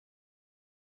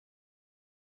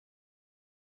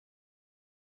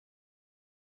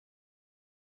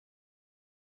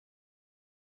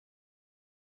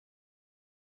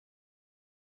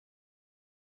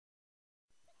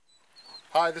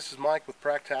Hi, this is Mike with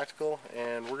Prac Tactical,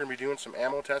 and we're going to be doing some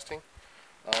ammo testing.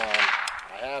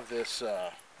 I have this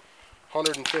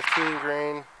 115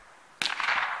 grain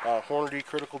Hornady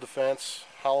Critical Defense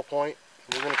hollow point.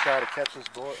 We're going to try to catch this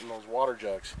bullet in those water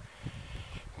jugs.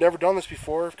 Never done this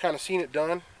before. I've kind of seen it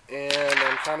done, and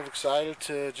I'm kind of excited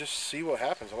to just see what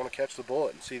happens. I want to catch the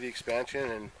bullet and see the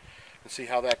expansion and see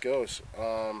how that goes.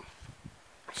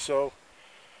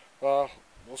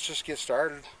 Let's just get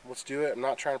started. Let's do it. I'm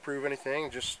not trying to prove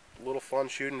anything, just a little fun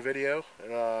shooting video.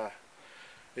 And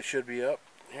it should be up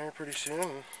here pretty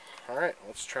soon. Alright,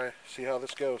 let's try see how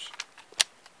this goes.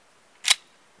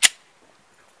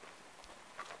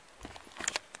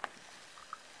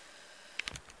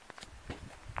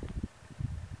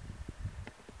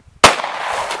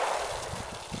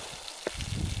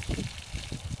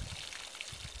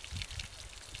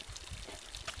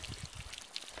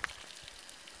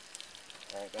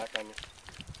 Alright, back on you.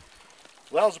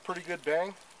 Well, that was a pretty good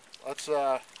bang. Let's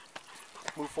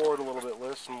move forward a little bit,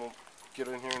 Liz, and we'll get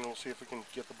in here and we'll see if we can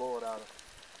get the bullet out of it.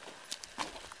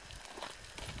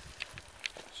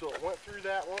 So it went through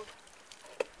that one.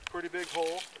 Pretty big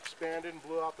hole. Expanded and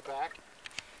blew out the back.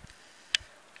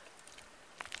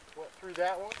 Went through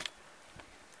that one.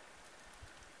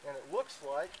 And it looks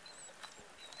like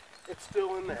it's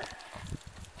still in there.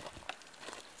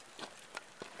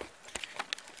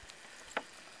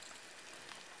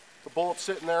 The bullet's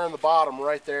sitting there in the bottom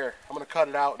right there. I'm going to cut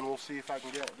it out and we'll see if I can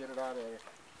get it out of there.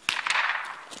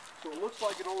 So it looks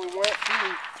like it only went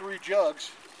through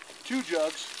two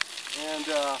jugs, and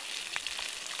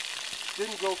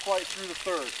didn't go quite through the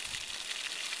third.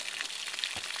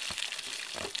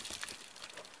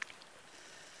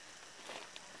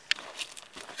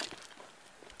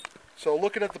 So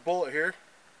looking at the bullet here,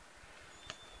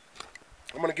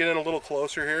 I'm going to get in a little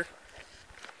closer here.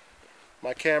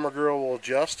 My camera girl will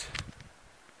adjust.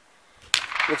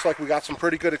 Looks like we got some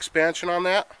pretty good expansion on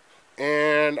that.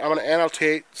 And I'm going to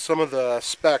annotate some of the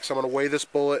specs. I'm going to weigh this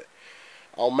bullet.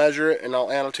 I'll measure it and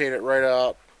I'll annotate it right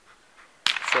out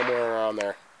somewhere around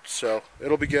there. So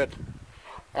it'll be good.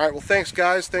 Alright, well thanks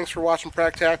guys. Thanks for watching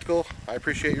Prac Tactical. I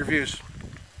appreciate your views.